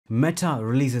Meta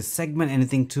releases Segment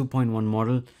Anything 2.1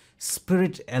 model,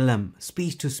 Spirit LM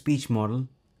speech-to-speech model,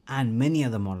 and many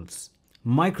other models.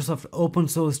 Microsoft open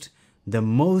sourced the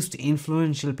most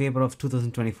influential paper of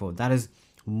 2024, that is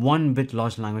One-Bit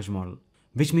large language model,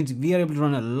 which means we are able to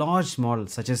run a large model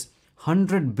such as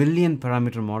 100 billion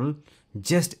parameter model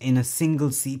just in a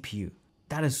single CPU.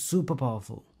 That is super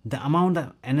powerful. The amount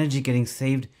of energy getting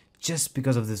saved just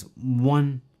because of this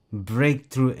one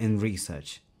breakthrough in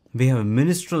research. We have a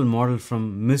Ministral model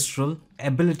from Mistral,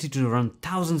 ability to run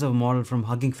thousands of models from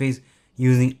Hugging Face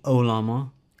using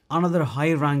Ollama, another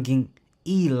high-ranking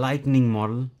Lightning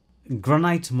model,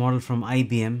 Granite model from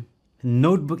IBM,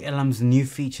 NotebookLM's new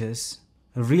features,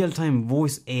 real-time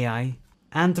voice AI,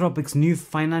 Anthropic's new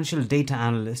financial data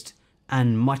analyst,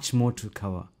 and much more to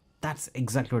cover. That's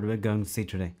exactly what we're going to see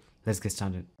today. Let's get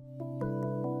started.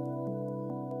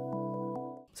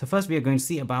 So first we are going to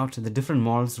see about the different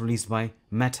models released by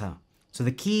Meta. So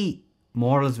the key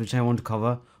models which I want to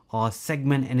cover are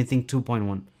Segment Anything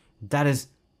 2.1. That is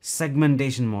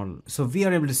segmentation model. So we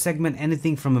are able to segment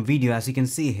anything from a video, as you can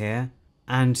see here,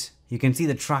 and you can see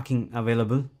the tracking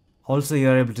available. Also, you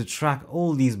are able to track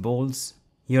all these bolts.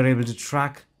 You're able to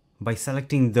track by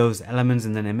selecting those elements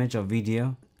in an image or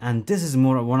video. And this is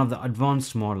more one of the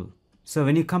advanced model. So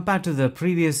when you compare to the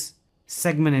previous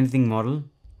Segment Anything model,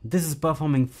 this is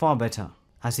performing far better,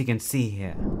 as you can see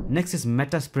here. Next is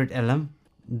Meta Spirit LM.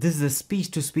 This is a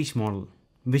speech-to-speech model,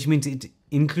 which means it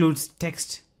includes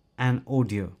text and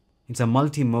audio. It's a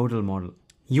multimodal model.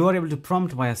 You are able to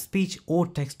prompt via speech or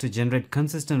text to generate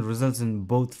consistent results in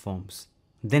both forms.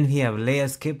 Then we have Layer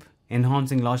Skip,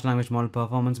 enhancing large language model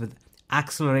performance with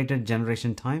accelerated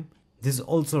generation time. This is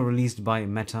also released by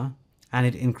Meta, and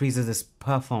it increases its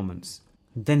performance.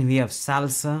 Then we have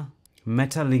Salsa,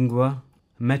 Metalingua,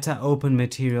 Meta Open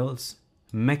Materials,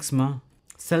 Mexma,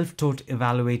 Self-Taught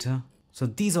Evaluator. So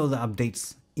these are the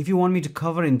updates. If you want me to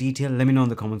cover in detail, let me know in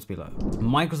the comments below.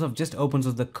 Microsoft just opened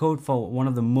sourced the code for one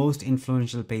of the most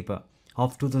influential paper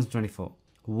of 2024,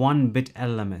 One-Bit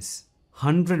LLM.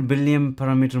 100 billion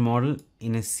parameter model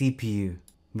in a CPU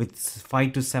with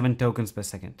 5 to 7 tokens per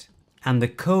second. And the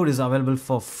code is available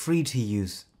for free to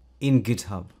use in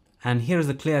GitHub. And here is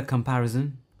a clear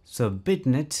comparison. So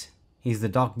BitNet is the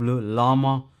dark blue,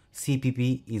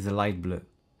 LLama.cpp is the light blue.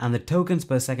 And the tokens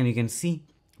per second, you can see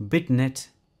BitNet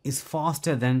is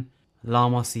faster than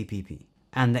LLama.cpp.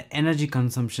 And the energy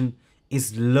consumption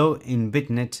is low in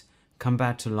BitNet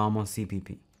compared to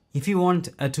LLama.cpp. If you want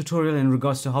a tutorial in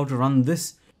regards to how to run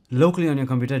this locally on your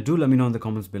computer, do let me know in the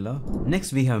comments below.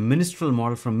 Next, we have Ministral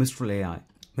model from Mistral AI.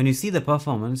 When you see the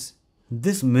performance,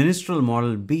 this Ministral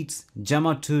model beats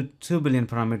Gemma 2 billion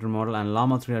parameter model and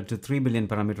Llama 3 to 3 billion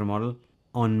parameter model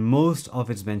on most of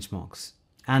its benchmarks.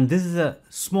 And this is a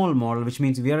small model, which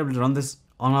means we are able to run this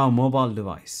on our mobile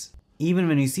device. Even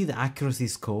when you see the accuracy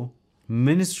score,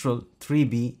 Ministral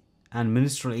 3B and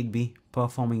Ministral 8B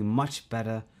performing much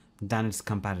better than its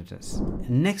competitors.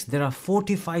 Next, there are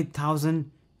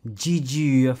 45,000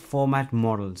 GGUF format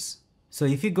models. So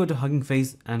if you go to Hugging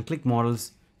Face and click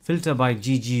models, filter by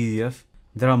GGUF,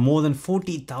 there are more than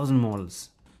 40,000 models.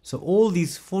 So all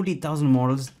these 40,000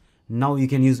 models, now you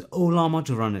can use Ollama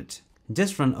to run it.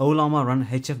 Just run Ollama run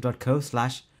hf.co/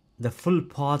 the full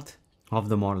path of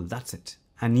the model. That's it.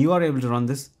 And you are able to run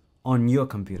this on your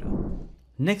computer.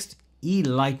 Next,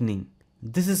 Lightning.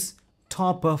 This is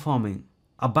top performing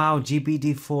above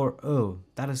GPT-4o.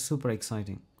 That is super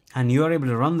exciting. And you are able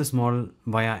to run this model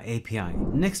via API.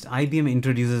 Next, IBM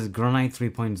introduces Granite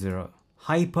 3.0.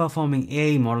 High performing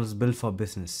AI models built for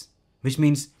business, which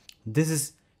means this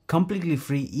is completely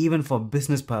free even for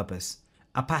business purpose.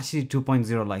 Apache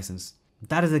 2.0 license.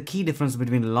 That is the key difference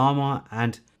between Llama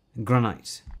and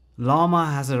Granite.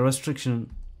 Llama has a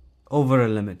restriction over a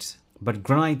limit, but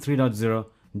Granite 3.0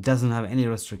 doesn't have any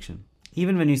restriction.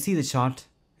 Even when you see the chart,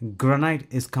 Granite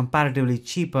is comparatively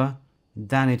cheaper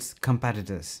than its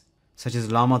competitors, such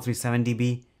as Llama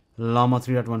 370B, Llama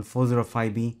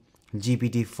 3.1405B,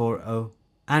 GPT-4o.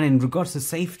 And in regards to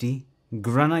safety,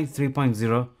 Granite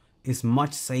 3.0 is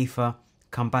much safer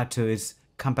compared to its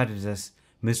competitors,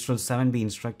 Mistral 7B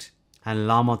Instruct and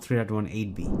Llama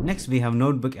 3.18B. Next, we have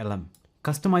NotebookLM.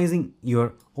 Customizing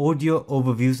your audio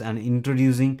overviews and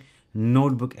introducing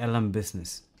NotebookLM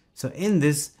business. So in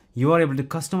this, you are able to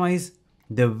customize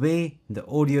the way the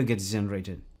audio gets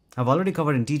generated. I've already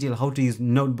covered in detail how to use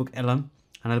NotebookLM,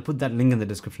 and I'll put that link in the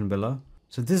description below.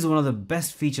 So this is one of the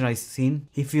best features I've seen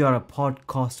if you are a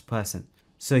podcast person.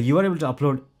 So you are able to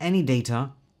upload any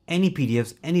data, any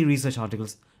PDFs, any research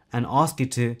articles, and ask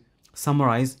it to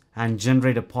summarize and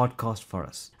generate a podcast for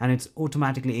us. And it's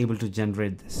automatically able to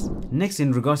generate this. Next,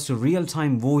 in regards to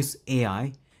real-time voice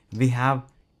AI, we have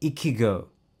Iigo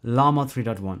LLama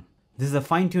 3.1. This is a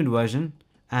fine-tuned version,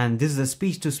 and this is a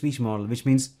speech-to-speech model, which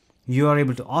means you are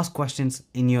able to ask questions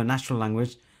in your natural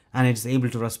language and it's able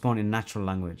to respond in natural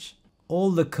language.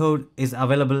 All the code is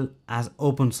available as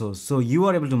open source, so you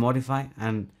are able to modify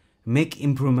and make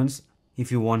improvements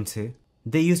if you want to.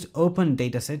 They used open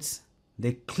datasets,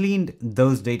 they cleaned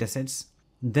those datasets,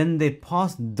 then they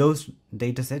passed those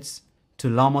datasets to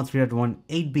Llama 3.1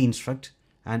 8B instruct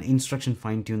and instruction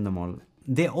fine-tune the model.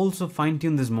 They also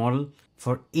fine-tune this model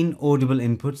for inaudible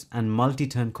inputs and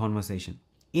multi-turn conversation.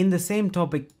 In the same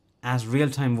topic as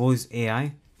real-time voice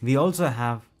AI, we also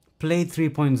have Play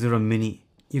 3.0 Mini.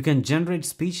 You can generate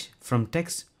speech from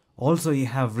text. Also, you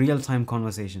have real-time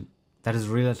conversation. That is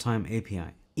real-time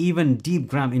API. Even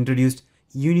Deepgram introduced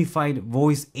Unified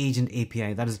Voice Agent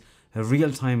API. That is a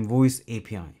real-time voice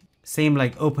API. Same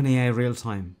like OpenAI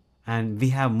real-time. And we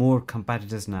have more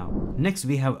competitors now. Next,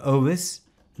 we have Ovis.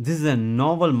 This is a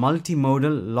novel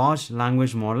multimodal large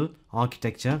language model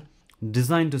architecture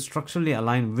designed to structurally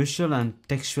align visual and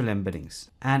textual embeddings.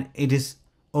 And it is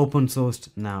open sourced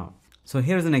now. So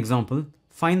here's an example.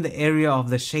 Find the area of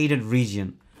the shaded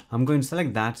region. I'm going to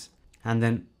select that and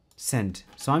then send.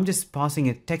 So I'm just passing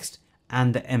a text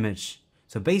and the image.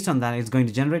 So based on that, it's going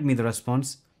to generate me the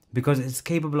response because it's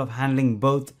capable of handling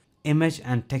both image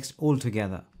and text all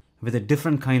together with a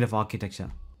different kind of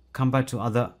architecture compared to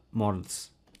other models.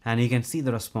 And you can see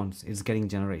the response is getting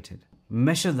generated.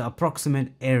 Measure the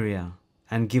approximate area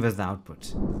and give us the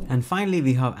output. And finally,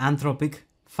 we have Anthropic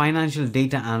Financial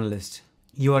Data Analyst.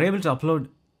 You are able to upload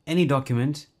any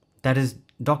document, that is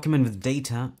document with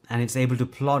data, and it's able to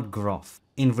plot graph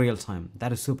in real time.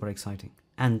 That is super exciting.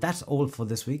 And that's all for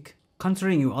this week.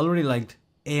 Considering you already liked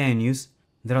AI news,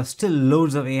 there are still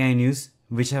loads of AI news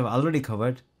which I have already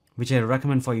covered, which I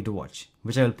recommend for you to watch,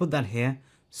 which I will put that here.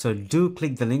 So do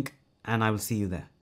click the link and I will see you there.